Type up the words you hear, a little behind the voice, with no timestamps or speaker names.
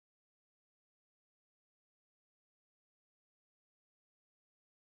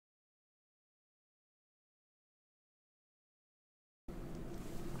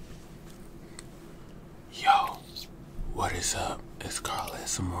What is up? It's Carl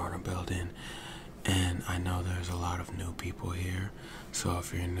ASMR in the building, and I know there's a lot of new people here, so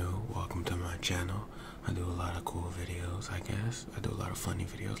if you're new, welcome to my channel. I do a lot of cool videos, I guess. I do a lot of funny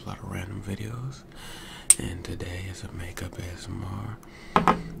videos, a lot of random videos, and today is a makeup ASMR,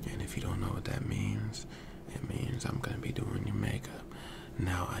 and if you don't know what that means, it means I'm going to be doing your makeup.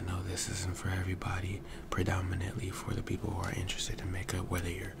 Now, I know this isn't for everybody, predominantly for the people who are interested in makeup, whether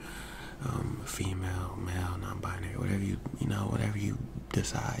you're female, male, non-binary, whatever you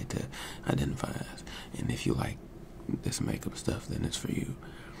decide to identify as. And if you like this makeup stuff, then it's for you.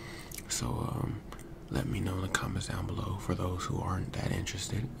 So let me know in the comments down below for those who aren't that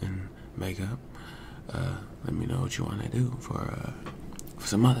interested in makeup. Let me know what you want to do for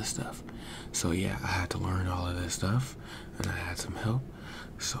some other stuff. So yeah, I had to learn all of this stuff, and I had some help.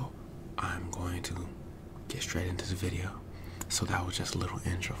 So I'm going to get straight into the video. So that was just a little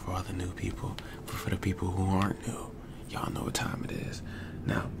intro for all the new people. But for the people who aren't new, y'all know what time it is.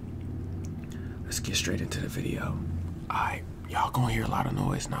 Now, let's get straight into the video. Y'all gonna hear a lot of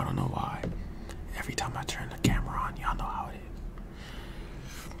noise, and I don't know why. Every time I turn the camera on, y'all know how it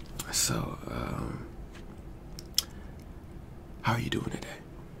is. So, how are you doing today?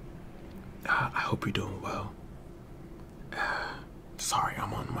 I hope you're doing well. Sorry,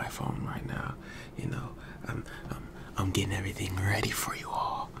 I'm on my phone right now. You know, I'm getting everything ready for you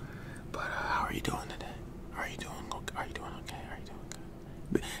all. But how are you doing today? Are you doing okay? Are you doing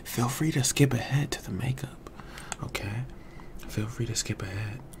good? Feel free to skip ahead to the makeup. Okay? Feel free to skip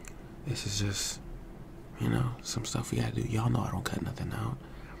ahead. This is just, some stuff we gotta do. Y'all know I don't cut nothing out.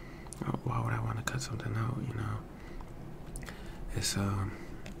 Why would I want to cut something out?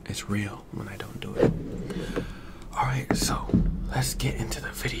 It's real when I don't do it. Alright, so let's get into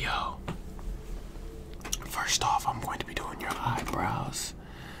the video. First off, I'm going to be doing your eyebrows.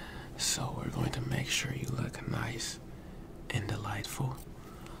 So we're going to make sure you look nice and delightful.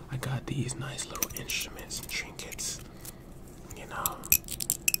 I got these nice little instruments and trinkets.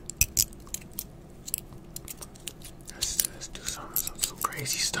 Let's do some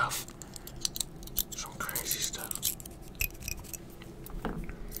crazy stuff. Some crazy stuff.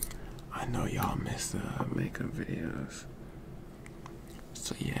 I know y'all miss the makeup videos.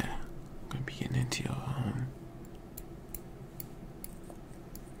 So yeah, I'm gonna be getting into your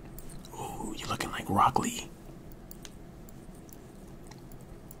Ooh, you're looking like Rock Lee.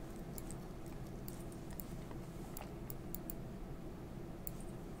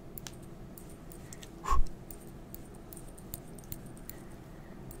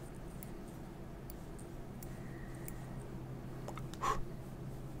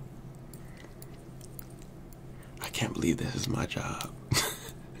 I can't believe this is my job.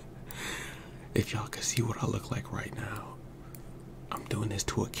 If y'all could see what I look like right now, I'm doing this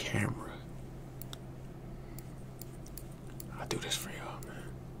to a camera. I do this for y'all,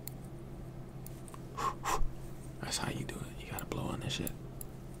 man. That's how you do it. You gotta blow on this shit.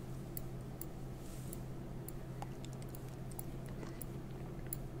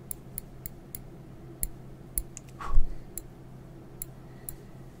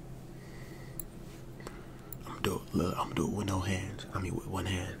 I'm do it with no hands. I mean with one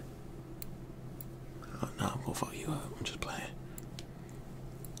hand. No, I'm gonna fuck you up. I'm just playing.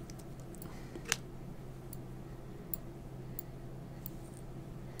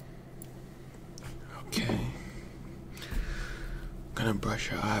 Okay. I'm gonna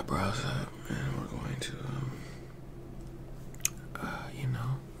brush your eyebrows up, and we're going to,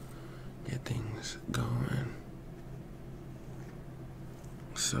 get things going.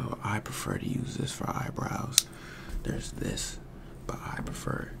 So I prefer to use this for eyebrows. There's this, but I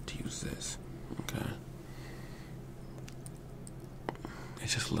prefer to use this. Okay.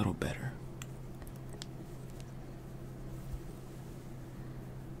 It's just a little better.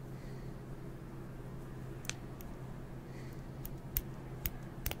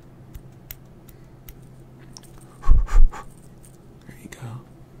 There you go.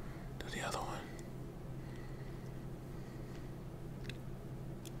 Do the other one.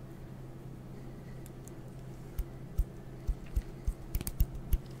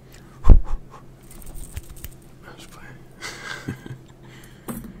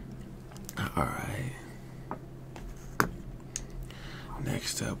 Alright.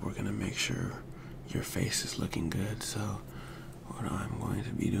 Next up, we're gonna make sure your face is looking good. So, what I'm going to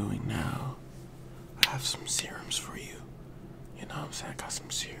be doing now, I have some serums for you. You know what I'm saying? I got some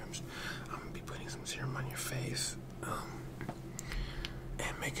serums. I'm gonna be putting some serum on your face.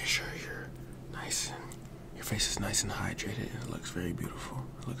 And making sure your face is nice and hydrated, and it looks very beautiful.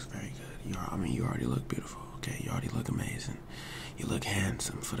 It looks very good. You already look beautiful. Okay, you already look amazing. You look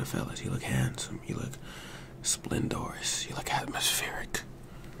handsome for the fellas. You look handsome. You look splendorous. You look atmospheric.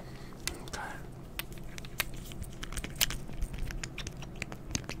 Okay.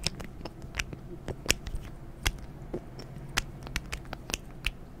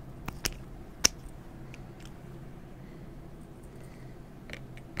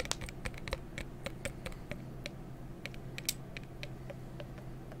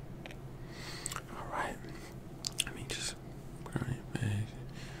 All right. Let me just put on your face,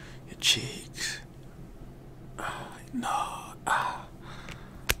 your cheeks. No.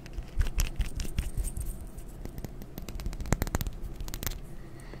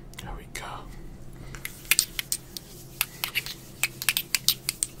 There we go.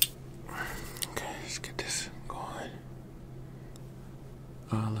 Okay, let's get this going.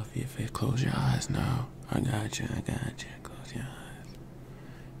 All of your face. Close your eyes now. I got you. Close your eyes.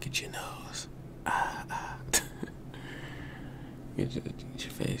 Get your nose. Get your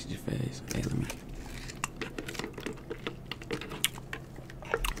face. Hey, let me.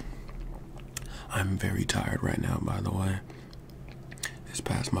 I'm very tired right now, by the way. It's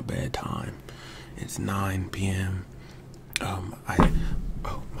past my bedtime. It's 9 p.m.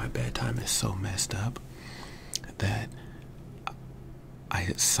 My bedtime is so messed up that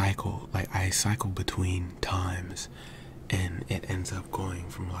I cycle between times, and it ends up going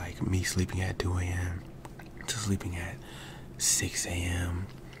from like me sleeping at 2 a.m. to sleeping at 6 a.m.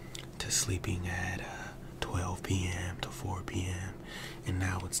 to sleeping at 12 p.m. to 4 p.m. and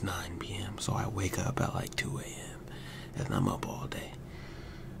now it's 9 p.m. so I wake up at like 2 a.m. and I'm up all day.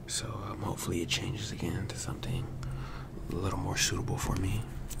 So hopefully it changes again to something a little more suitable for me.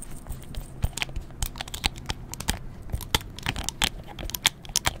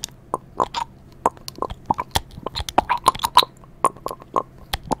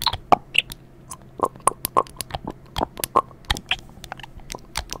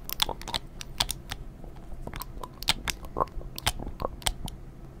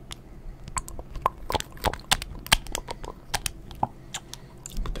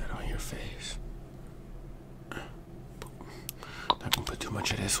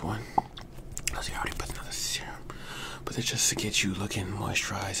 Much of this one. Let's see, I already put another serum, but it's just to get you looking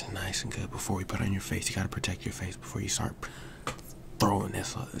moisturized and nice and good before we put on your face. You gotta protect your face before you start throwing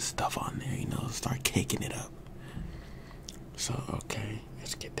this stuff on there, you know, start caking it up. So, okay,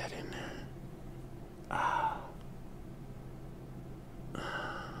 let's get that in there.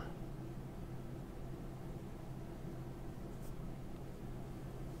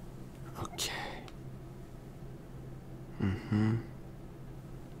 Okay.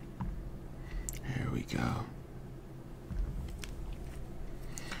 Here we go.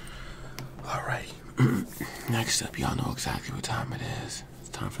 All right. Next up, y'all know exactly what time it is. It's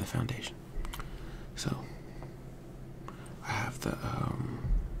time for the foundation. So, I have the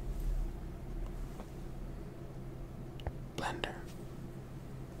blender.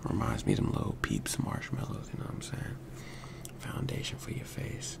 Reminds me of them little Peeps marshmallows, you know what I'm saying? Foundation for your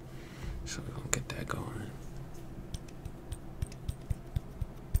face. So we're gonna get that going.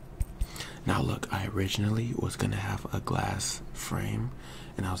 Now look, I originally was gonna have a glass frame,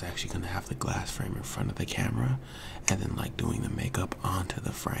 and I was actually gonna have the glass frame in front of the camera and then like doing the makeup onto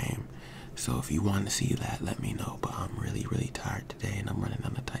the frame. So if you want to see that, let me know, but I'm really, really tired today and I'm running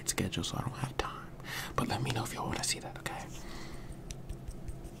on a tight schedule, so I don't have time. But let me know if y'all want to see that, okay?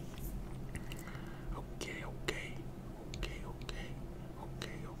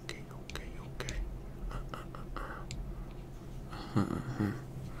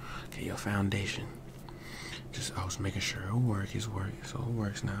 Okay, your foundation. Just, I was making sure it'll work. It's working, so it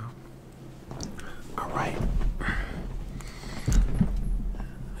works now. Alright.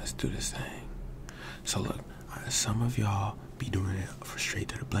 Let's do this thing. So look, some of y'all be doing it for straight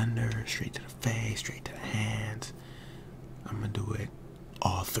to the blender, straight to the face, straight to the hands. I'm gonna do it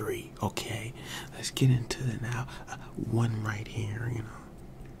all three, okay? Let's get into it now. One right here, you know.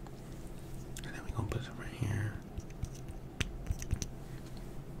 And then we're gonna put it right here.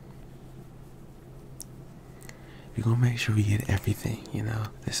 We're gonna make sure we get everything, you know.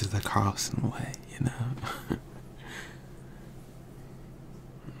 This is the Carlson way, you know.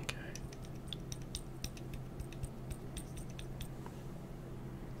 Okay.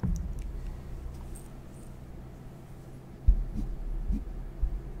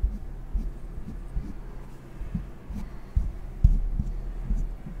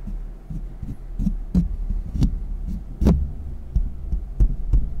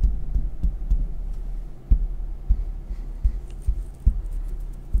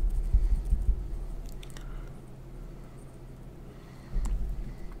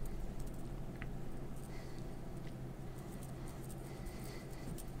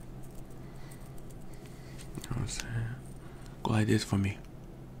 like this for me.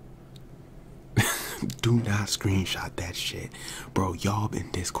 Do not screenshot that shit. Bro, y'all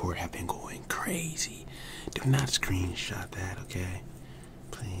in Discord have been going crazy. Do not screenshot that, okay?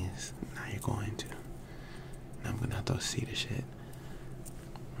 Please. Now you're going to. Now I'm gonna have to see the shit.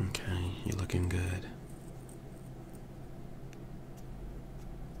 Okay, you're looking good.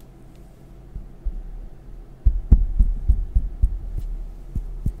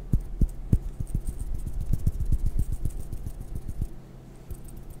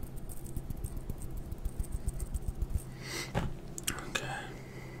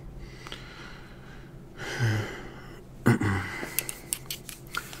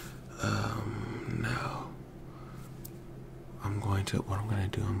 What I'm gonna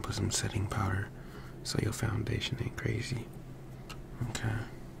do, I'm gonna put some setting powder so your foundation ain't crazy. Okay.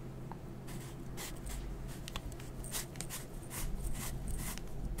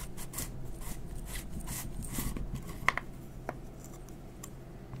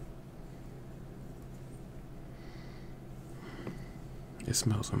 It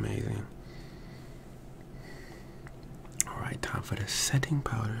smells amazing. Alright, time for the setting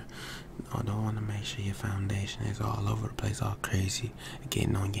powder. I don't want to make sure your foundation is all over the place, all crazy,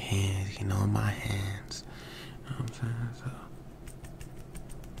 getting on your hands, getting on my hands. You know what I'm saying? So.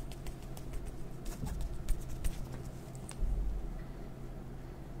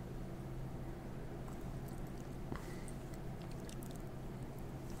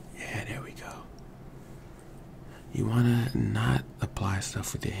 Yeah, there we go. You want to not apply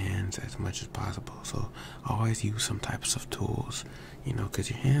stuff with your hands as much as possible. So always use some types of tools, you know, because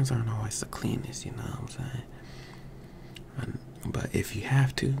your hands aren't always the cleanest, you know what I'm saying? But if you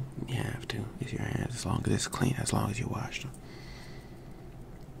have to, you have to. Use your hands as long as it's clean, as long as you wash them.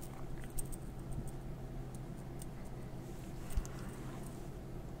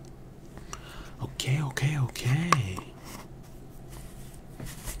 Okay.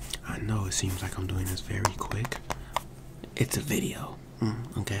 I know it seems like I'm doing this very quick. It's a video,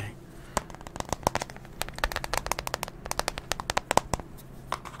 okay?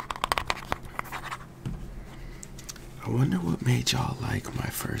 I wonder what made y'all like my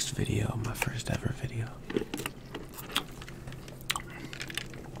first video, my first ever video.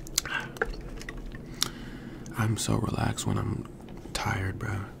 I'm so relaxed when I'm tired,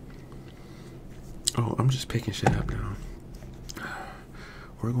 bro. Oh, I'm just picking shit up now.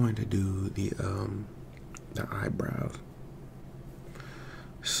 We're going to do the eyebrows.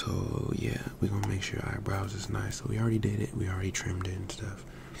 So yeah, we're gonna make sure your eyebrows is nice. So we already did it, we already trimmed it and stuff.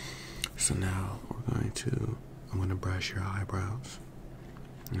 So now I'm gonna brush your eyebrows.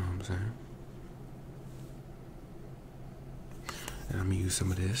 You know what I'm saying? And I'm gonna use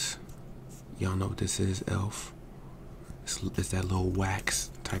some of this. Y'all know what this is, e.l.f. It's that little wax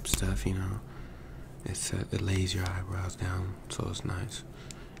type stuff, you know. It lays your eyebrows down, so it's nice.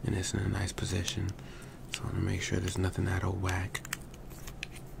 And it's in a nice position. So I'm gonna make sure there's nothing out of whack.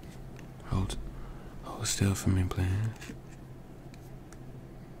 Hold still for me, please.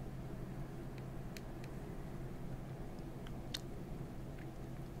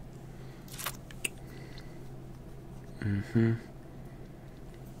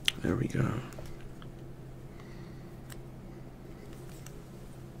 There we go.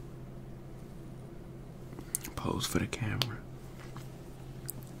 Pose for the camera.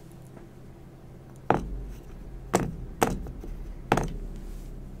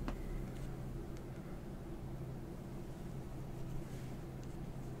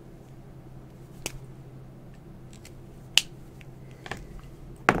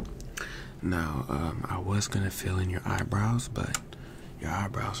 Now, I was gonna fill in your eyebrows, but your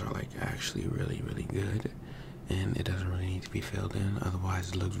eyebrows are like actually really, really good, and it doesn't really need to be filled in. Otherwise,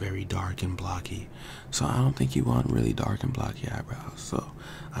 it looks very dark and blocky. So I don't think you want really dark and blocky eyebrows. So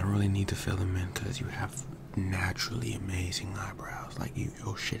I don't really need to fill them in because you have naturally amazing eyebrows. Like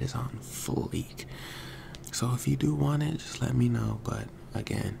your shit is on fleek. So if you do want it, just let me know. But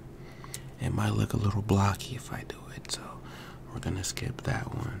again, it might look a little blocky if I do it. So we're gonna skip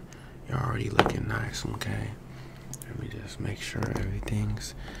that one. You're already looking nice, okay? Let me just make sure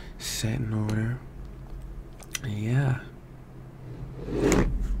everything's set in order. Yeah.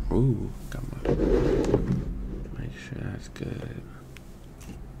 Ooh, come on. Make sure that's good.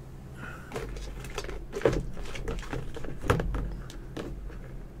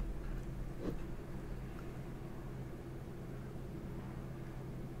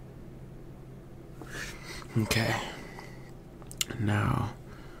 Okay. Now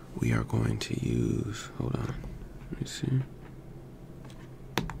we are going to use, hold on, let me see.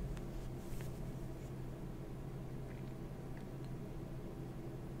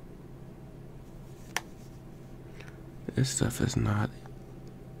 this stuff is not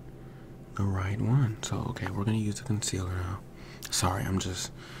the right one. So, okay, we're gonna use the concealer now. Sorry,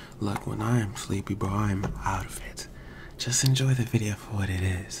 look, when I am sleepy, bro, I'm out of it. Just enjoy the video for what it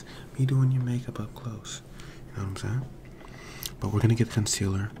is. Me doing your makeup up close. You know what I'm saying? But we're gonna get the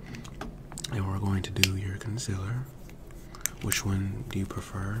concealer, and we're going to do your concealer. Which one do you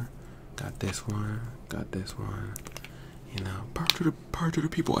prefer? Got this one, got this one. You know, part of the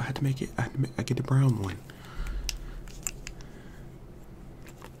people, I had to make it, I get the brown one.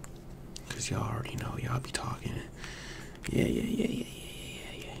 Cause y'all already know, y'all be talking. Yeah.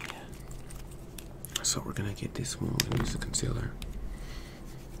 So we're gonna get this one, we're gonna use the concealer.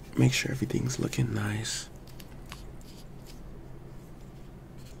 Make sure everything's looking nice.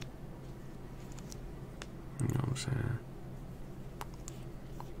 You know what I'm saying?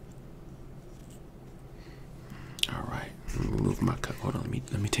 Alright, let me move my cup. Hold on,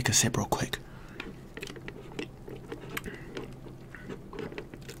 let me take a sip real quick.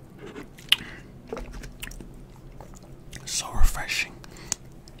 So refreshing.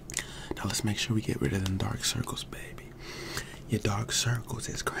 Now let's make sure we get rid of them dark circles, baby. Your dark circles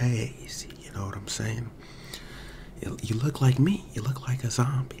is crazy, you know what I'm saying? You look like me, you look like a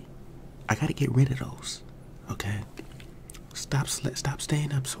zombie. I gotta get rid of those, okay? Stop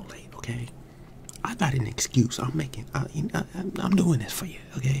staying up so late, okay? I got an excuse. I'm doing this for you,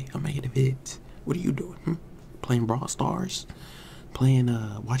 okay? I'm making the vids. What are you doing? Playing Brawl Stars? Playing,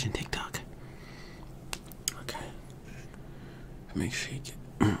 watching TikTok? Okay. Make sure you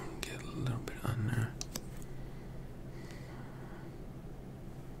get a little bit on there.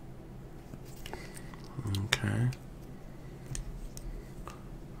 Okay.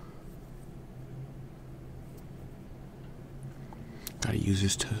 Gotta use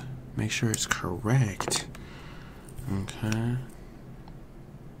this to make sure it's correct. Okay.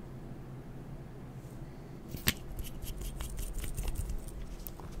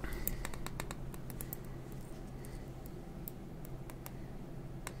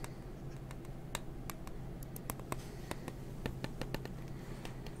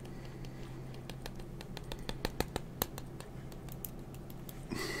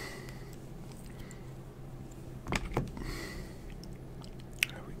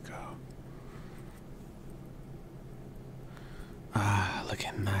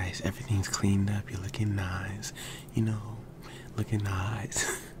 Looking nice. Everything's cleaned up. You're looking nice. You know, looking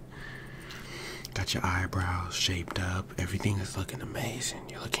nice. Got your eyebrows shaped up. Everything is looking amazing.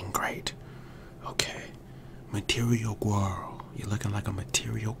 You're looking great. Okay. Material girl. You're looking like a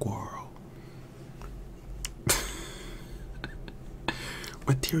material girl.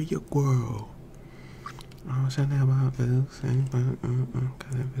 Material girl. Oh, Chanel, my boots,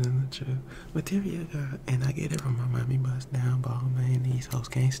 material girl, and I get it from my mommy bust down, ball man. These hoes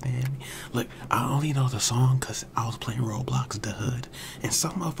can't stand me. Look, I only know the song because I was playing Roblox, the hood, and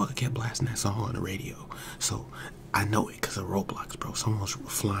some motherfucker kept blasting that song on the radio. So I know it because of Roblox, bro. Someone was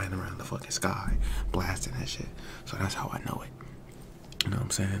flying around the fucking sky, blasting that shit. So that's how I know it. You know what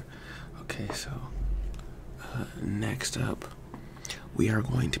I'm saying? Okay, so next up, we are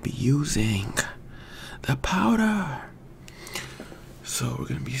going to be using the powder. So we're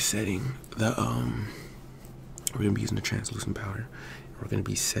gonna be setting the we're gonna be using the translucent powder. We're gonna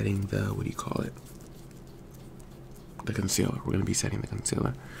be setting the, what do you call it? The concealer. We're gonna be setting the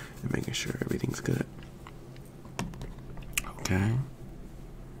concealer and making sure everything's good. Okay.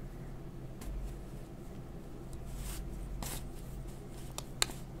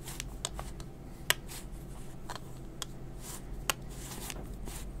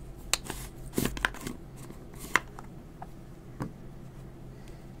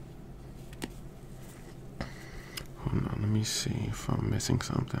 Let me see if I'm missing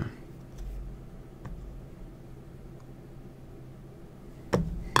something.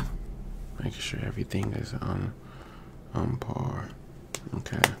 Making sure everything is on par.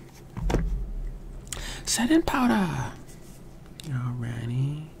 Okay. Setting powder.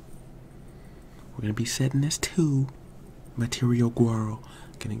 Alrighty. We're gonna be setting this too. Material girl.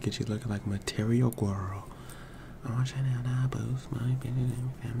 Gonna get you looking like material girl. Oh, Chanel, I boost my family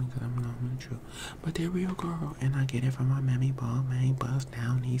because I'm not true. Material girl, and I get it from my mammy ball, man. Bust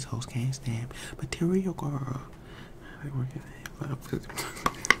down, these hoes can't stand. Material girl.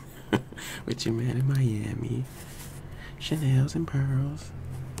 With your man in Miami. Chanel's and pearls.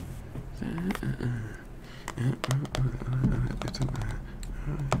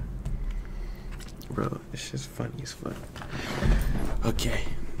 Bro, it's just funny as fuck. Okay,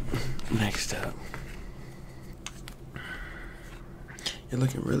 next up. You're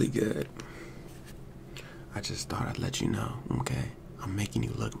looking really good. I just thought I'd let you know, okay? I'm making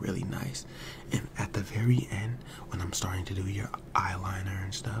you look really nice. And at the very end, when I'm starting to do your eyeliner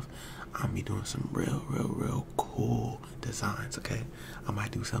and stuff, I'll be doing some real cool designs, okay? I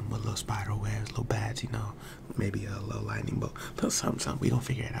might do something with little spider webs, little bats, you know, maybe a little lightning bolt, little something. We gonna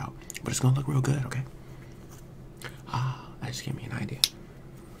figure it out. But it's gonna look real good, okay? That just gave me an idea.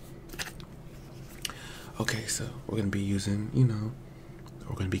 Okay, so we're gonna be using, you know,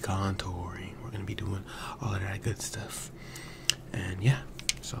 we're gonna be contouring. We're gonna be doing all of that good stuff. And yeah,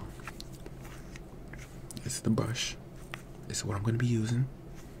 so this is the brush. This is what I'm gonna be using.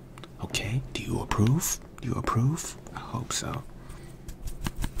 Okay, do you approve? Do you approve? I hope so.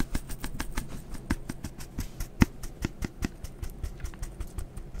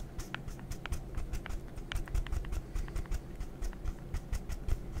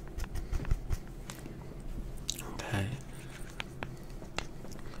 Okay.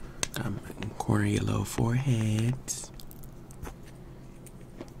 Got my corner of your little foreheads.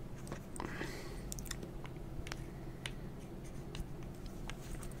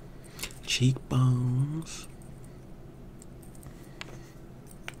 Cheekbones.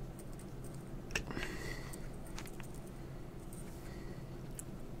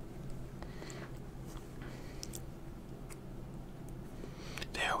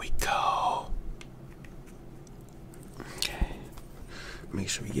 There we go. Okay. Make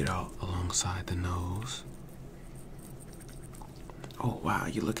sure we get out alongside the nose. Oh wow,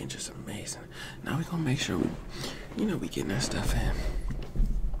 you're looking just amazing. Now we're gonna make sure we, you know, we getting that stuff in.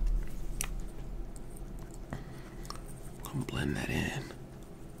 I'm blend that in.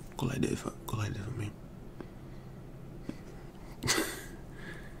 Go like this for me.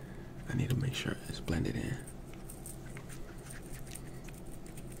 I need to make sure it's blended in.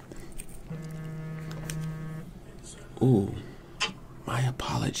 Ooh, my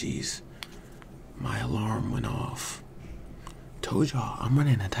apologies. My alarm went off. Told y'all I'm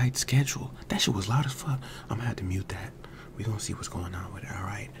running a tight schedule. That shit was loud as fuck. I'm gonna have to mute that. We gonna see what's going on with it. All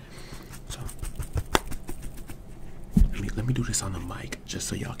right. So. Let me do this on the mic just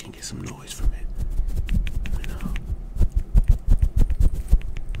so y'all can get some noise from it. You know.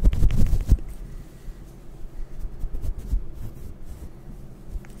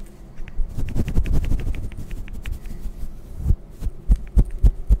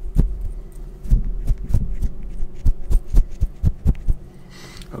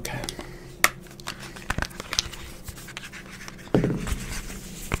 Okay.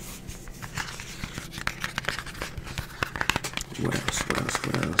 What else?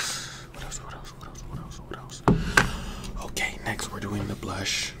 Okay, next we're doing the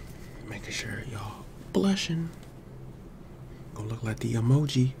blush. Making sure y'all blushing. Gonna look like the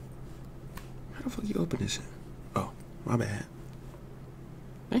emoji. How the fuck you open this? Oh, my bad.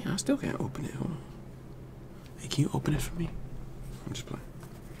 Man, I still can't open it. Hold on. Hey, can you open it for me? I'm just playing.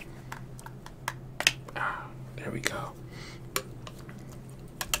 There we go.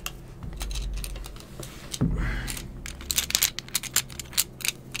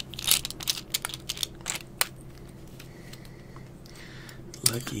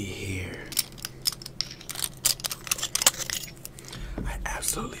 Looky here. I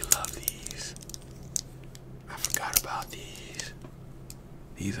absolutely love these. I forgot about these.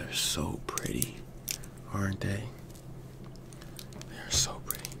 These are so pretty, aren't they? They're so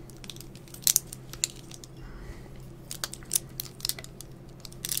pretty.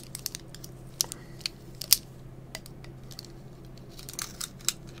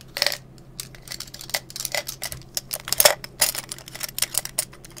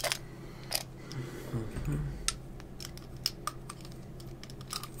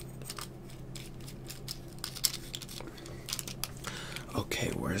 Okay,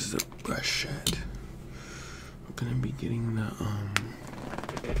 where's the brush at? I'm gonna be getting the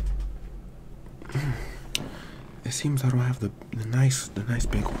it seems I don't have the nice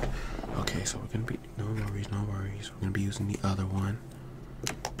big one. Okay, so we're gonna be no worries. We're gonna be using the other one.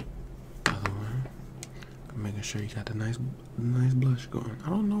 I'm making sure you got the nice blush going. I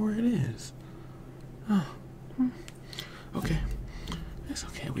don't know where it is. Oh, okay. It's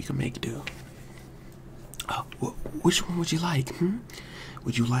okay. We can make do. Oh, which one would you like?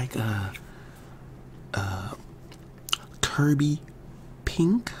 Would you like Kirby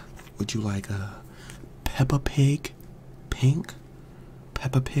pink? Would you like Peppa Pig pink?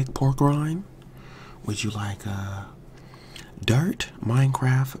 Peppa Pig pork rind? Would you like Dirt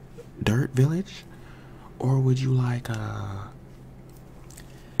Minecraft Dirt Village? Or would you like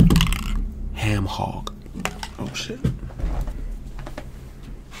Ham Hog? Oh shit.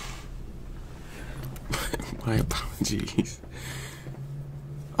 My apologies.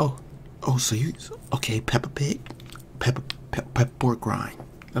 Oh, so you okay? Peppa Pig, Pepper pork rind.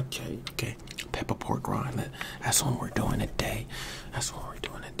 Okay, okay. Pepper pork rind. That's what we're doing today. That's what we're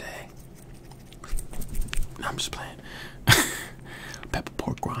doing today. No, I'm just playing. Pepper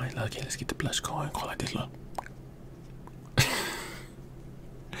pork rind. Okay, let's get the blush going. Go like this, look.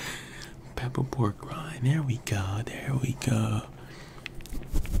 Pepper pork rind. There we go. There we go.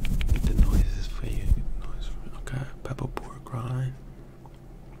 Get the noises for you. Okay, pepper pork rind.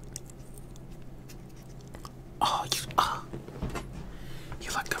 Oh,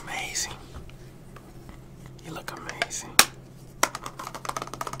 you look amazing. You look amazing.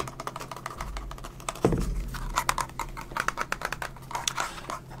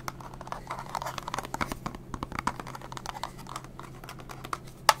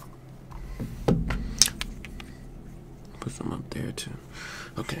 Put some up there too.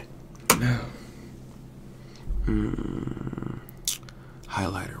 Okay, now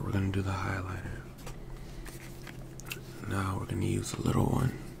highlighter. We're gonna do the highlighter. Now we're gonna use a little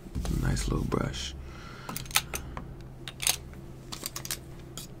one, a nice little brush.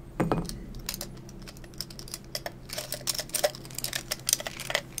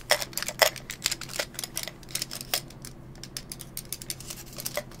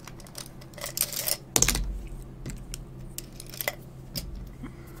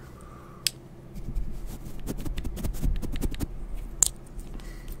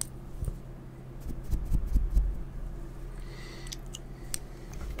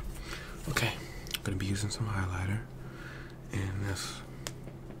 Okay, I'm gonna be using some highlighter, and this,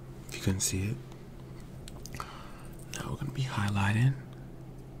 if you couldn't see it, now we're gonna be highlighting.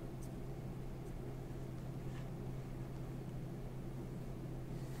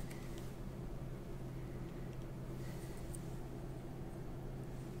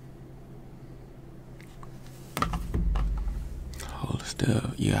 Hold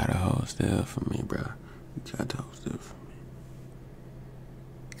still. You gotta hold still for me, bro. You gotta hold still for me.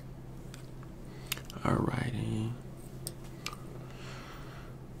 Alrighty.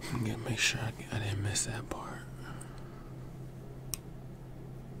 I'm gonna make sure I didn't miss that part.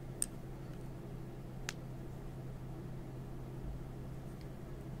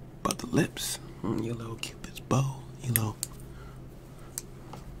 But the lips, your little Cupid's bow, you little.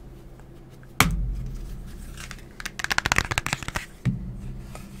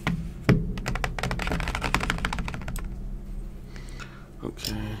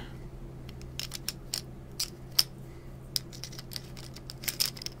 Okay.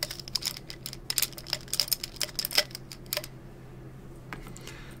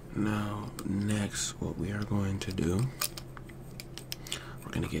 Now, next, what we are going to do,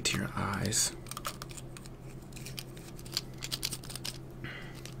 we're going to get to your eyes.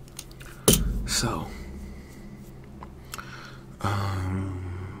 So,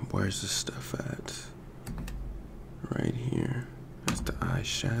 where's the stuff at? Right here. That's the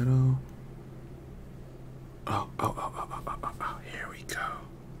eyeshadow. Oh, here we go.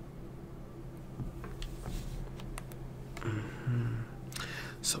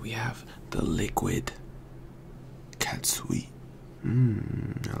 So we have the liquid cat sweet. I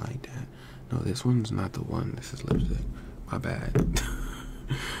like that. No, this one's not the one. This is lipstick. My bad.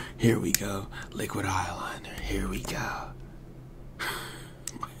 Here we go. Liquid eyeliner. Here we go.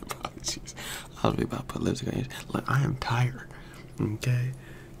 My apologies. I was about to put lipstick on your. Look, I am tired. Okay?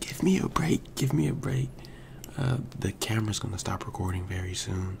 Give me a break. Give me a break. The camera's gonna stop recording very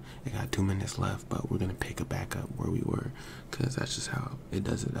soon. It got 2 minutes left, but we're gonna pick it back up where we were, cause that's just how it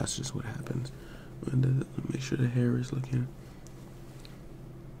does it. That's just what happens. Make sure the hair is looking.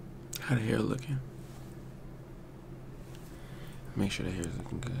 How the hair looking? Make sure the hair is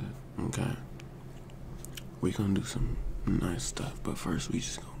looking good. Okay. We're gonna do some nice stuff, but first we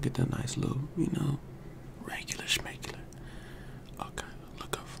just gonna get the nice little, regular schmegular. Okay,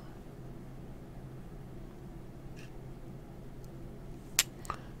 look up.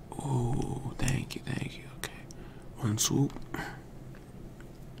 Oh, thank you. Okay, one swoop.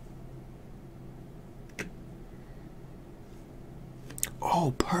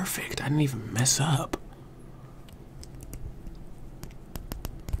 Oh, perfect. I didn't even mess up.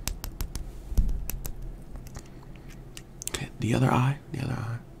 Okay, the other eye.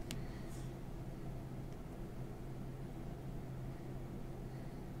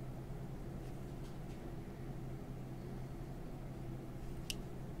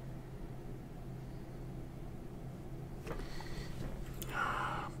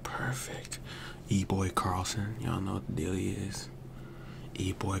 Perfect. E-Boy Carlson. Y'all know what the deal is.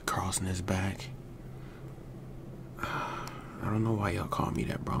 E-Boy Carlson is back. I don't know why y'all call me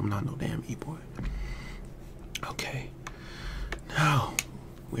that, bro. I'm not no damn E-Boy. Okay. Now,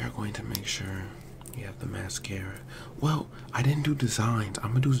 we are going to make sure You have the mascara. Well, I didn't do designs. I'm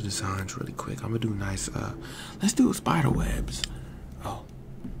gonna do the designs really quick. I'm gonna do nice, let's do spider webs. Oh.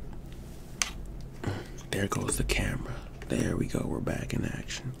 There goes the camera. There we go. We're back in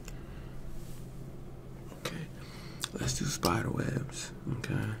action. Okay. Let's do spider webs.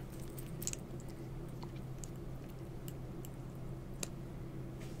 Okay.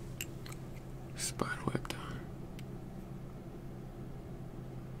 Spider web done.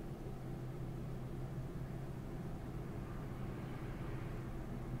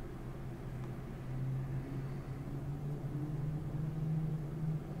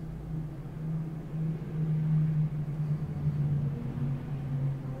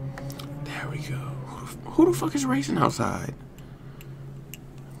 There we go. Who the fuck is racing outside?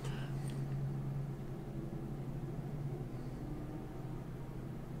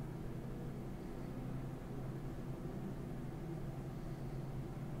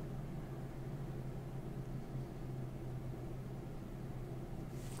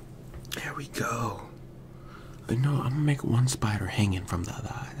 There we go. You know, I'm gonna make one spider hanging from the other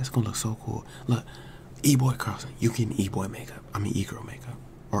eye. That's gonna look so cool. Look, E-boy Carlson, you getting E-boy makeup. I mean E-girl makeup.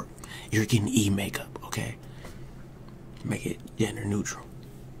 Or you're getting E makeup, okay? Make it gender neutral.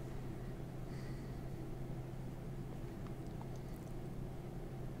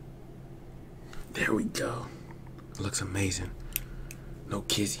 There we go. It looks amazing. No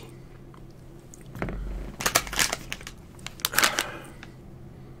kizzy.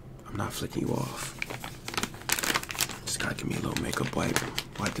 I'm not flicking you off. Just gotta give me a little makeup wipe.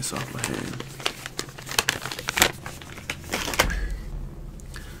 Wipe this off my hand.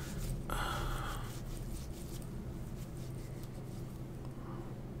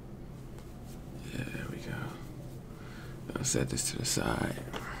 Yeah, there we go. I'll set this to the side.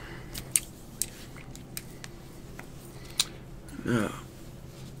 Now,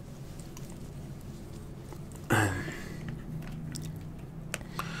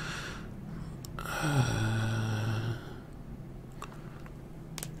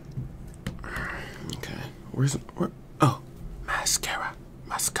 okay, where? Oh, mascara.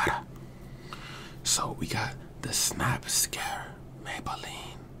 So we got the Snap Scare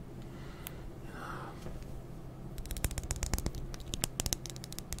Maybelline.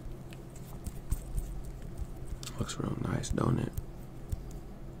 Looks real nice, don't it?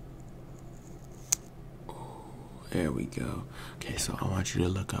 Ooh, there we go. Okay, so I want you to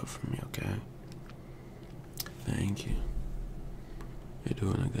look up for me, okay? Thank you. You're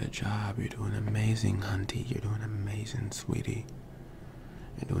doing a good job. You're doing amazing, hunty. You're doing amazing, sweetie.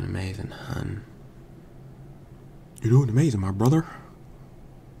 You're doing amazing, hun. You're doing amazing, my brother.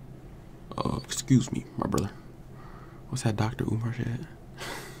 Excuse me, my brother. What's that Dr. Umar said?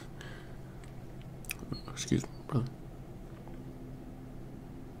 Excuse me, brother.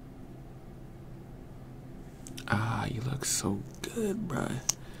 Ah, you look so good, bruh.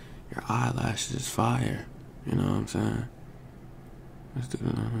 Your eyelashes is fire. You know what I'm saying? Let's do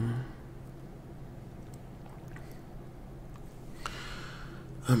that.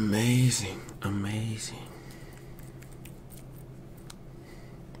 Amazing, amazing.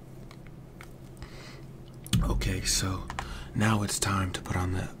 Okay, so now it's time to put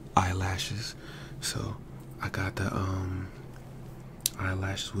on the eyelashes. So I got the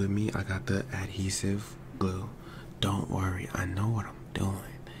eyelashes with me. I got the adhesive glue. Don't worry, I know what I'm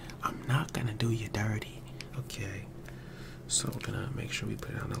doing. I'm not gonna do you dirty. Okay. So we're gonna make sure we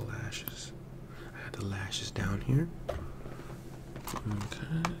put on the lashes. I got the lashes down here.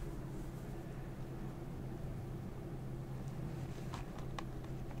 Okay.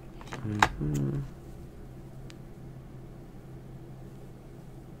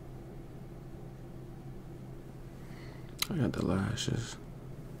 I got the lashes.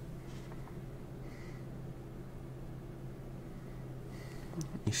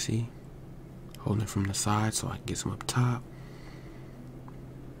 You see? Holding it from the side so I can get some up top.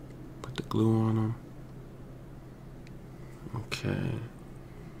 Put the glue on them. Okay.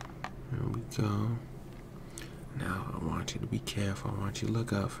 There we go. Now I want you to be careful. I want you to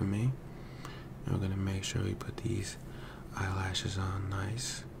look out for me. And we're gonna make sure we put these eyelashes on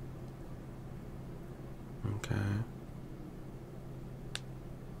nice. Okay.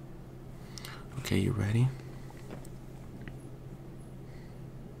 Okay, you ready?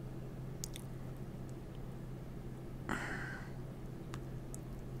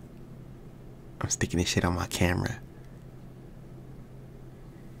 I'm sticking this shit on my camera.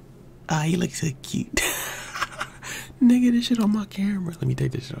 Ah, you look so cute. Nigga, this shit on my camera. Let me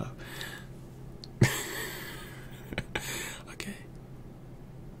take this shit off. Okay.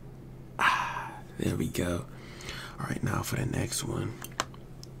 Ah, there we go. Alright, now for the next one.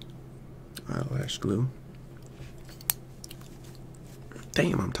 eyelash glue.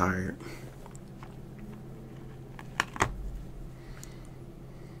 Damn, I'm tired.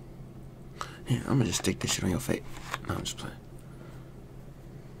 Yeah, I'm gonna just stick this shit on your face. No, I'm just playing.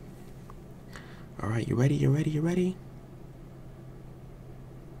 Alright, you ready? You ready? You ready?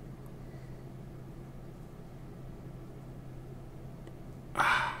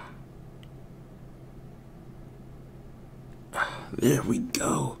 There we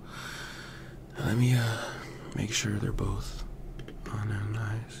go. Let me make sure they're both on there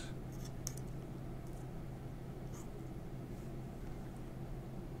nice.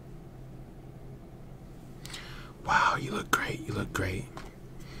 Wow, you look great. You look great.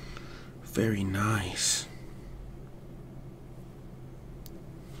 Very nice.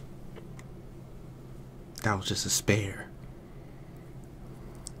 That was just a spare.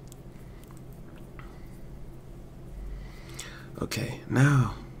 Okay,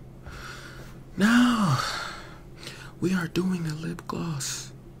 now we are doing the lip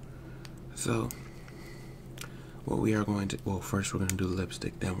gloss. So what we are going to, well, first we're going to do the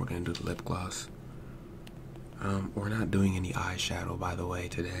lipstick, then we're going to do the lip gloss. We're not doing any eyeshadow, by the way,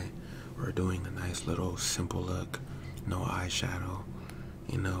 today. We're doing a nice little simple look, no eyeshadow.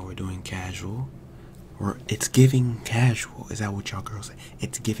 You know, we're doing casual. It's giving casual. Is that what y'all girls say?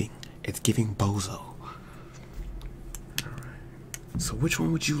 It's giving bozo. So which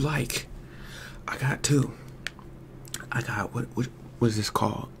one would you like? I got two. I got what is this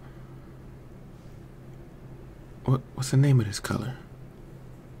called? What's the name of this color?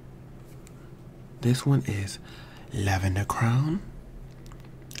 This one is Lavender Crown,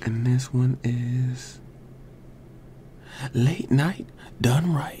 and this one is Late Night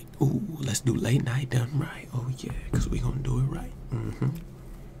Done Right. Ooh, let's do Late Night Done Right. Oh yeah, cause we gonna do it right.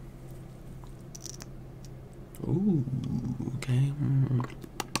 Ooh, okay.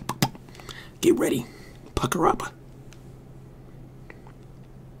 Get ready. Pucker up.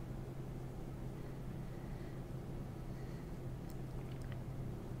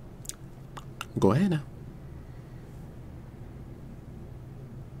 Go ahead now.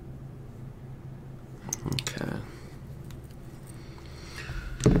 Okay.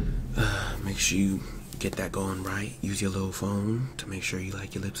 Make sure you get that going right. Use your little phone to make sure you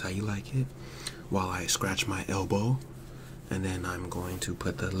like your lips how you like it. While I scratch my elbow, and then I'm going to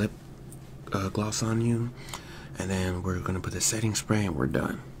put the lip gloss on you, and then we're gonna put the setting spray, and we're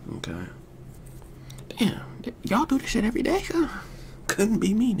done. Okay. Damn, y'all do this shit every day, huh? Couldn't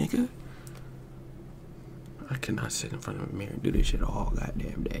be me, nigga. I cannot sit in front of a mirror and do this shit all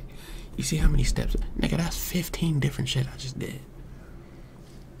goddamn day. You see how many steps? Nigga, that's 15 different shit I just did.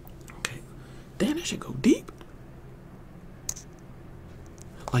 Okay. Damn, that shit go deep.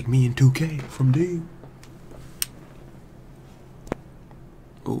 Like me and 2K from Deep.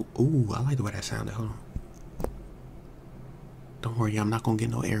 Ooh, I like the way that sounded. Hold on. Don't worry, I'm not gonna get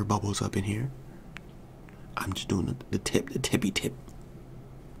no air bubbles up in here. I'm just doing the tippy tip.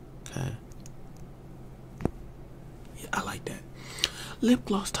 Okay. Yeah, I like that. Lip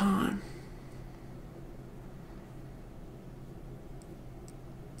gloss time.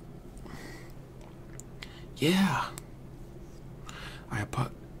 Yeah.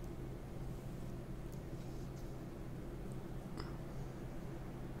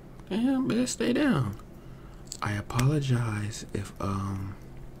 Damn, better stay down. I apologize if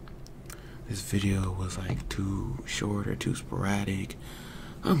this video was like too short or too sporadic.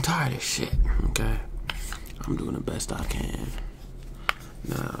 I'm tired of shit, okay? I'm doing the best I can.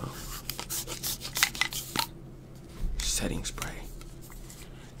 Now, setting spray.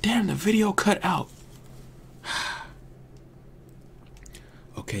 Damn, the video cut out.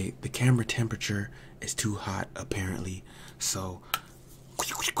 Okay, the camera temperature is too hot apparently, so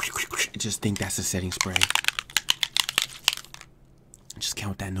just think that's the setting spray. Just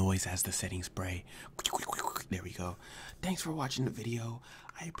count that noise as the setting spray. There we go. Thanks for watching the video.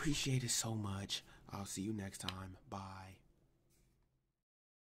 I appreciate it so much. I'll see you next time. Bye.